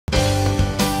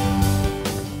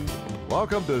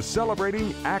Welcome to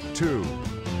Celebrating Act 2.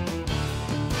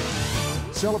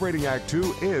 Celebrating Act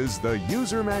 2 is the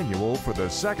user manual for the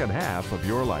second half of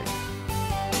your life.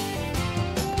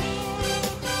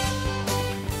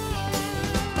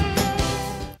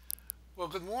 Well,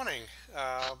 good morning.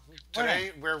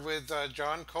 Today we're with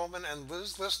John Coleman and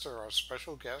Liz Lister, our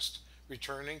special guest,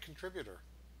 returning contributor.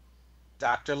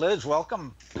 Dr. Liz,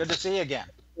 welcome. Good to see you again.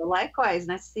 Likewise,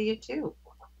 nice to see you too.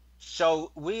 So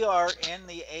we are in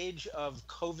the age of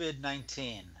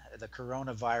COVID-19, the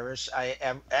coronavirus.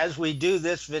 As we do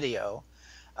this video,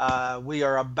 we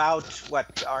are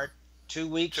about our 2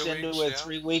 weeks into a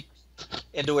 3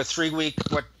 week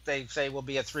what they say will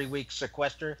be a 3 week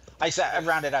sequester. I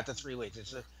rounded out to 3 weeks.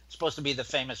 It's supposed to be the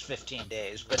famous 15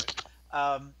 days, but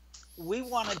we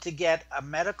wanted to get a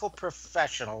medical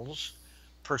professional's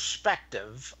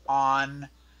perspective on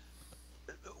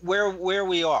where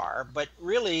we are, but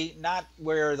really not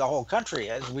where the whole country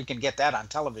is. We can get that on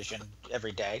television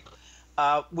every day.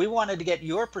 We wanted to get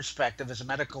your perspective as a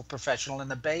medical professional in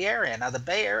the Bay Area. Now, the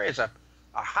Bay Area is a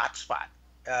hot spot.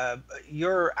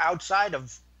 You're outside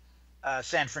of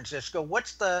San Francisco.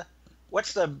 What's the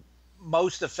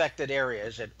most affected area?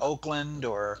 Is it Oakland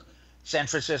or San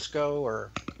Francisco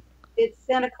or? It's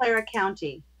Santa Clara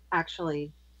County,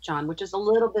 actually, John, which is a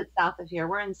little bit south of here.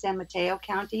 We're in San Mateo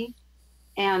County.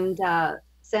 And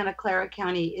Santa Clara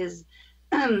County has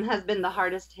been the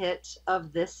hardest hit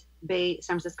of this San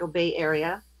Francisco Bay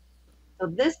Area. So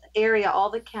this area, all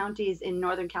the counties in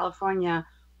Northern California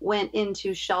went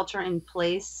into shelter in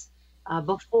place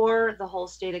before the whole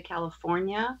state of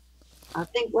California. I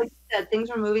think, like you said,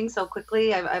 things were moving so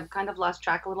quickly. I've kind of lost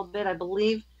track a little bit. I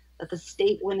believe that the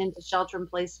state went into shelter in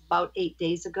place about 8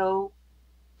 days ago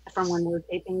from when we were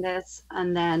taping this.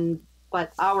 And then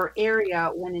but our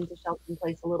area went into shelter in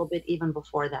place a little bit even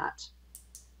before that.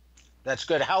 That's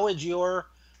good. How has your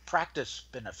practice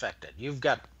been affected? You've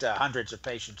got hundreds of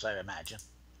patients, I imagine.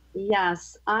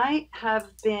 Yes, I have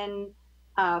been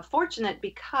fortunate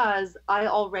because I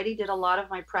already did a lot of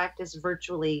my practice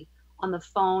virtually on the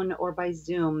phone or by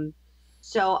Zoom.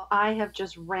 So I have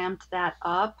just ramped that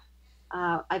up.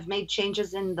 I've made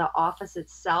changes in the office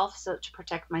itself so to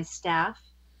protect my staff.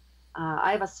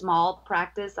 I have a small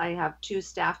practice. I have 2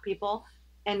 staff people,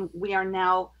 and we're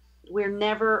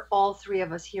never all 3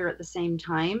 of us here at the same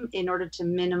time in order to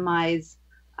minimize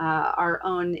our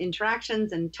own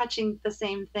interactions and touching the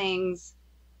same things.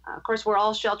 Of course, we're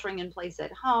all sheltering in place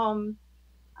at home.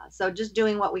 So just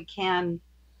doing what we can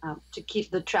to keep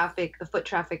the foot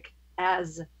traffic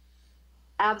as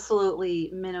absolutely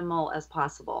minimal as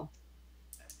possible.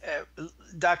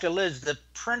 Dr. Liz, the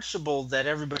principle that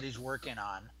everybody's working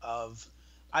on of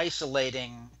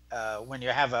isolating when you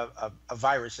have a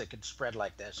virus that can spread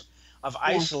like this, of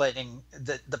isolating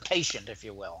the patient, if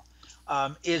you will,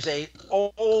 is a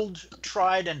old,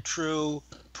 tried and true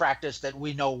practice that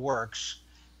we know works.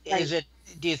 Right.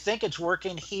 Do you think it's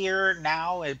working here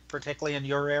now, particularly in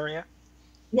your area?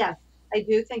 Yes, I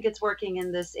do think it's working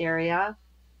in this area.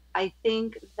 I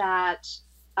think that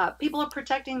people are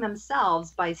protecting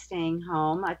themselves by staying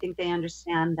home. I think they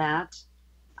understand that.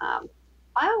 I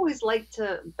always like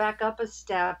to back up a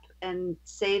step and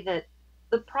say that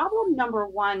the problem number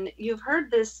one, you've heard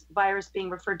this virus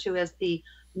being referred to as the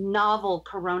novel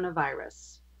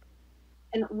coronavirus.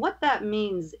 And what that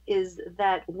means is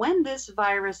that when this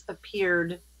virus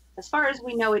appeared, as far as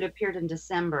we know, it appeared in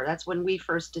December. That's when we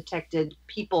first detected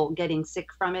people getting sick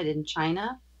from it in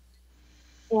China.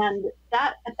 And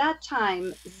at that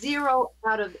time, 0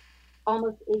 out of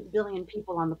almost 8 billion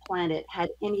people on the planet had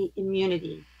any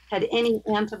immunity, had any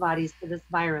antibodies to this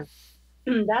virus.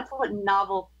 That's what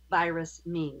novel virus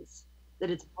means, that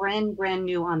it's brand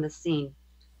new on the scene.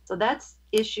 So that's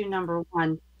issue number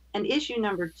 1. And issue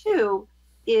number 2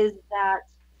 is that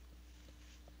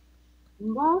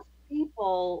most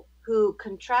people who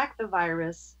contract the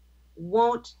virus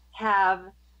won't have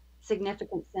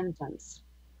significant symptoms.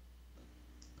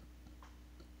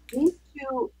 These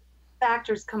 2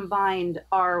 factors combined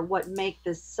are what make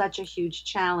this such a huge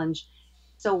challenge.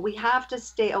 So we have to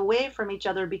stay away from each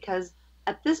other because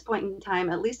at this point in time,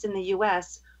 at least in the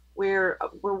US, we're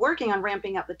working on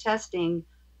ramping up the testing,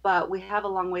 but we have a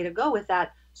long way to go with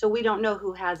that. So we don't know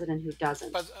who has it and who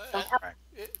doesn't. But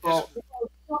people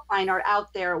are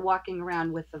out there walking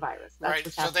around with the virus. That's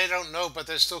right. So they don't know, but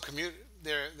they're still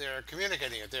they're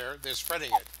communicating it. They're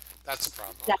spreading it. That's the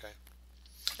problem. Yeah. Okay.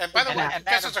 And by the way,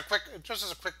 just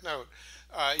as a quick note,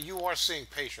 you are seeing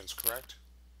patients, correct?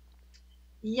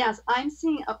 Yes, I'm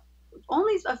seeing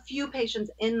only a few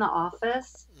patients in the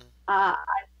office. I've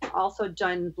also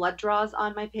done blood draws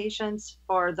on my patients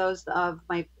for those of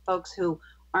my folks who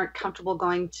aren't comfortable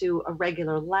going to a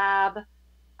regular lab.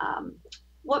 Um,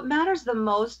 what matters the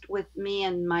most with me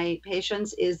and my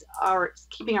patients is our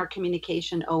keeping our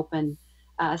communication open,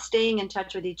 staying in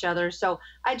touch with each other. So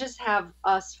I just have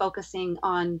us focusing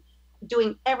on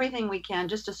doing everything we can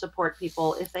just to support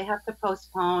people. If they have to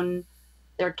postpone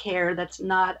their care, that's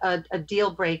not a deal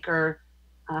breaker.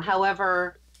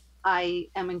 However, I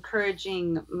am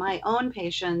encouraging my own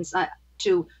patients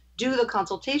to do the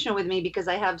consultation with me because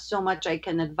I have so much I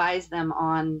can advise them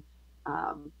on,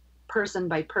 person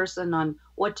by person, on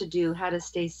what to do, how to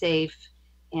stay safe,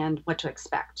 and what to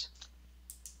expect.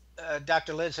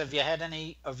 Dr. Liz, have you had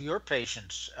any of your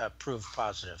patients prove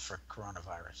positive for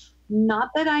coronavirus? Not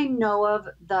that I know of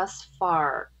thus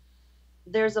far.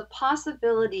 There's a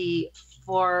possibility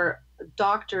for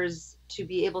doctors to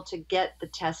be able to get the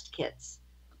test kits.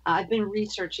 I've been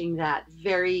researching that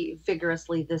very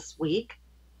vigorously this week.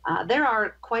 There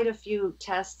are quite a few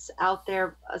tests out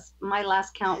there. My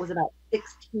last count was about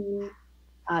 16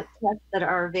 tests that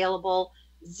are available.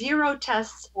 0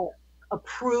 tests are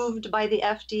approved by the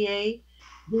FDA.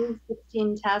 These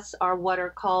 16 tests are what are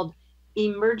called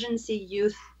emergency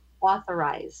use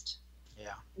authorized.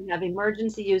 Yeah. We have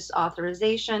emergency use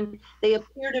authorization. They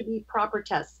appear to be proper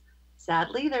tests.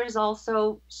 Sadly, there's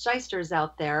also shysters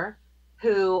out there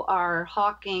who are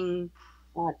hawking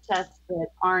tests that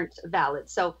aren't valid.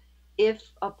 So if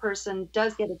a person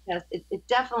does get a test, it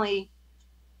definitely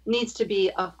needs to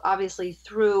be obviously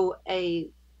through a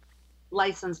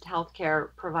licensed healthcare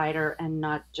provider and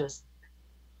not just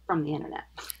from the internet.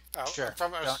 Sure.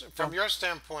 From your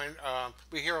standpoint,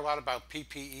 we hear a lot about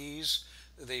PPEs,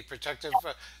 the protective.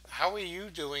 How are you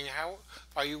doing? How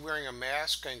are you wearing a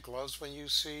mask and gloves when you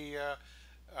see?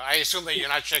 I assume that you're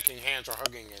not shaking hands or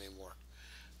hugging anymore.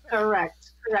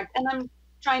 Correct, correct. And I'm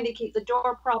trying to keep the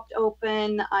door propped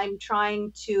open. I'm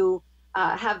trying to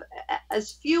have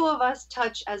as few of us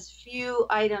touch as few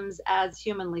items as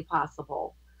humanly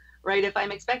possible, right? If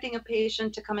I'm expecting a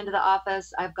patient to come into the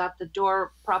office, I've got the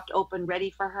door propped open ready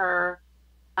for her,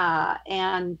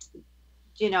 and,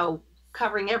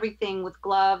 covering everything with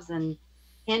gloves, and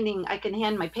I can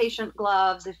hand my patient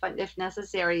gloves if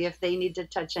necessary, if they need to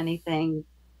touch anything.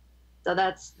 So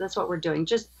that's what we're doing.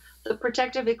 Just the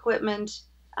protective equipment.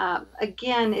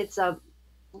 Again, it's a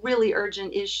really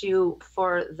urgent issue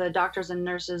for the doctors and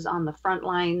nurses on the front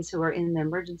lines who are in the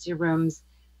emergency rooms,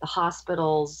 the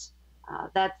hospitals.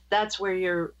 That's where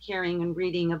you're hearing and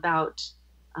reading about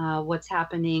what's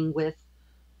happening with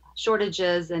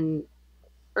shortages and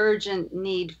urgent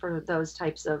need for those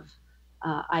types of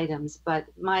items. But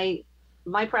my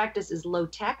practice is low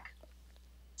tech,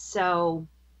 so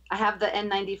I have the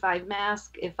N95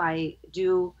 mask. If I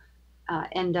do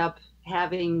end up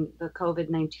having the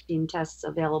COVID-19 tests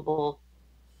available,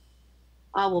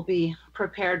 I will be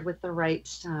prepared with the right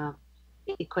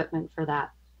equipment for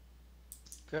that.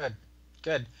 Good,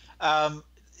 good.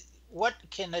 What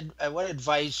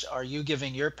advice are you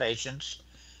giving your patients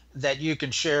that you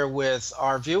can share with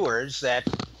our viewers that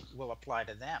will apply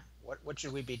to them? What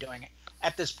should we be doing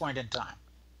at this point in time?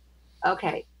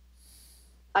 Okay.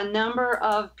 A number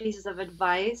of pieces of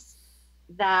advice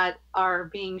that are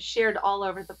being shared all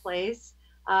over the place.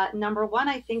 Number one,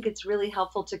 I think it's really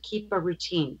helpful to keep a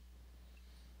routine.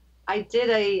 I did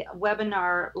a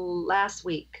webinar last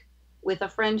week with a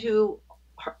friend who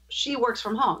she works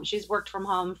from home. She's worked from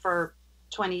home for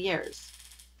 20 years.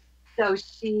 So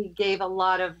she gave a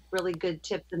lot of really good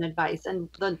tips and advice. And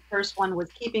the first one was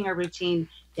keeping a routine.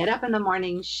 Get up in the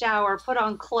morning, shower, put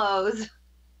on clothes.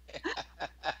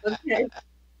 Okay.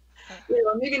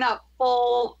 Maybe not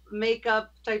full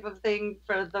makeup type of thing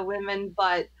for the women,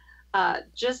 but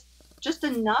just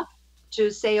enough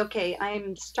to say, okay,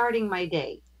 I'm starting my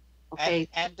day. Okay.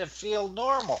 And to feel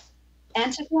normal.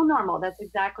 And to feel normal. That's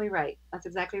exactly right. That's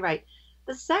exactly right.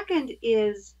 The second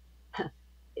is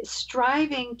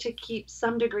striving to keep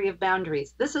some degree of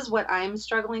boundaries. This is what I'm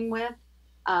struggling with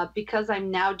because I'm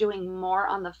now doing more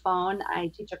on the phone.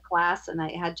 I teach a class and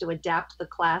I had to adapt the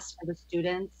class for the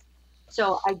students.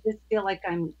 So I just feel like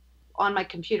I'm on my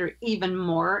computer even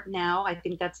more now. I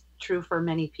think that's true for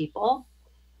many people.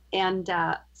 And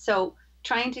so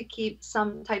trying to keep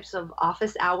some types of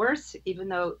office hours, even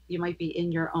though you might be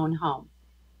in your own home.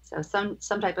 So some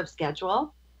type of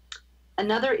schedule.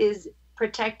 Another is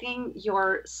protecting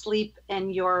your sleep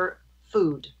and your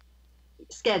food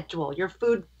schedule, your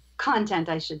food content,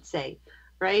 I should say,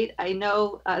 right? I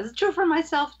know it's true for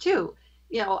myself too.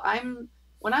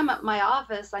 When I'm at my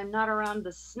office, I'm not around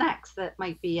the snacks that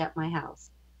might be at my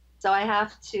house. So I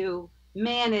have to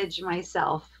manage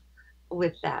myself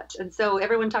with that. And so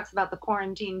everyone talks about the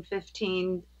quarantine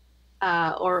 15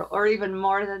 or even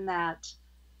more than that.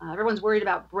 Everyone's worried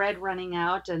about bread running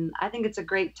out, and I think it's a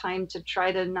great time to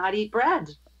try to not eat bread.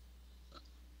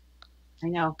 I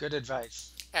know. Good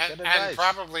advice. And, Good and advice.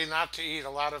 probably not to eat a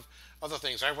lot of other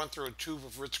things. I went through a tube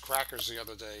of Ritz crackers the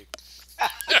other day,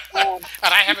 Um,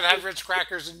 and I haven't had Ritz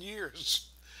crackers in years.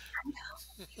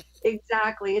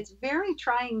 exactly. It's very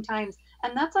trying times.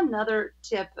 And that's another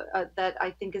tip that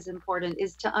I think is important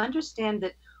is to understand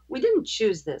that we didn't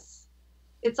choose this.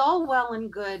 It's all well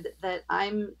and good that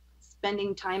I'm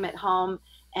spending time at home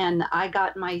and I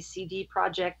got my CD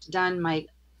project done, my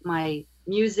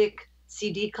music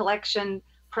CD collection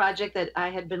project that I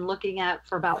had been looking at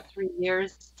for about 3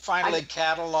 years. Finally I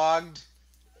cataloged.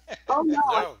 Oh no,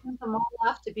 I No, sent them all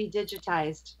off to be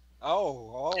digitized.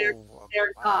 Oh, They're oh,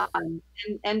 they're wow. gone.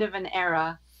 End of an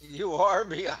era. You are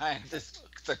behind the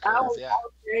I curve, yeah.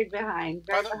 was very behind,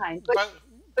 by very the, behind. but, But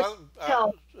but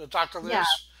still, Dr. yeah, Liz,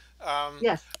 um,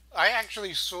 yes. I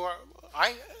actually saw,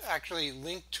 I actually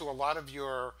linked to a lot of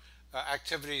your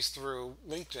activities through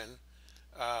LinkedIn,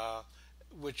 uh,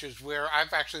 which is where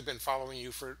I've actually been following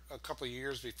you for a couple of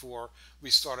years before we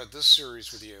started this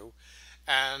series with you.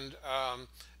 And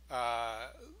uh,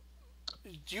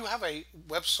 do you have a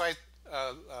website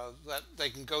that they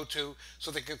can go to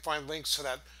so they can find links to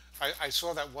that? I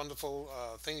saw that wonderful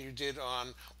thing you did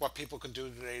on what people can do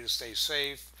today to stay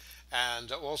safe.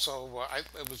 And also,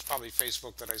 it was probably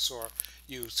Facebook that I saw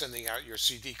you sending out your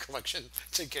CD collection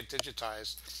to get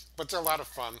digitized. But they're a lot of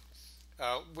fun.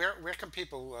 Where can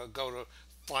people go to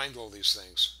find all these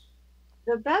things?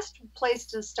 The best place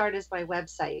to start is my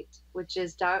website, which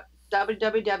is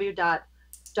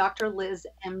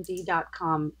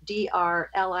www.drlizmd.com,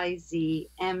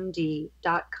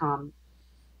 DrLizMD.com.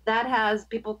 That has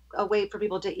a way for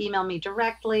people to email me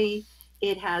directly.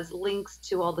 It has links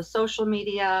to all the social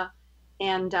media,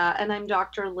 and I'm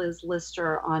Dr. Liz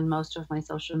Lister on most of my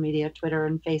social media, Twitter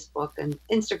and Facebook and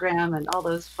Instagram and all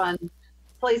those fun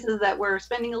places that we're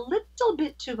spending a little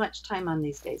bit too much time on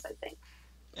these days, I think.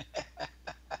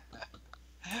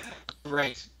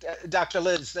 Great. Dr.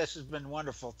 Liz, this has been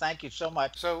wonderful. Thank you so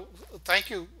much. So thank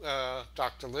you,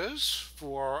 Dr. Liz,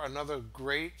 for another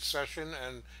great session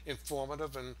and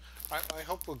informative. And I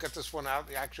hope we'll get this one out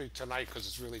actually tonight because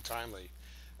it's really timely.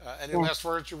 Any Yeah. last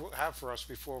words you have for us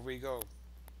before we go?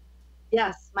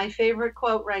 Yes, my favorite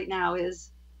quote right now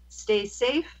is stay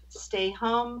safe, stay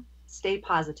home, stay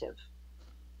positive.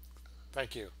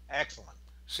 Thank you. Excellent.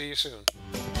 See you soon.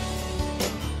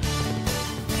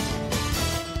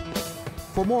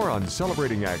 For more on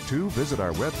Celebrating Act Two, visit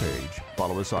our webpage,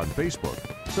 follow us on Facebook,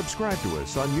 subscribe to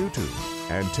us on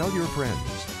YouTube, and tell your friends.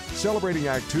 Celebrating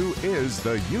Act Two is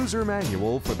the user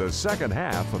manual for the second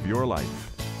half of your life.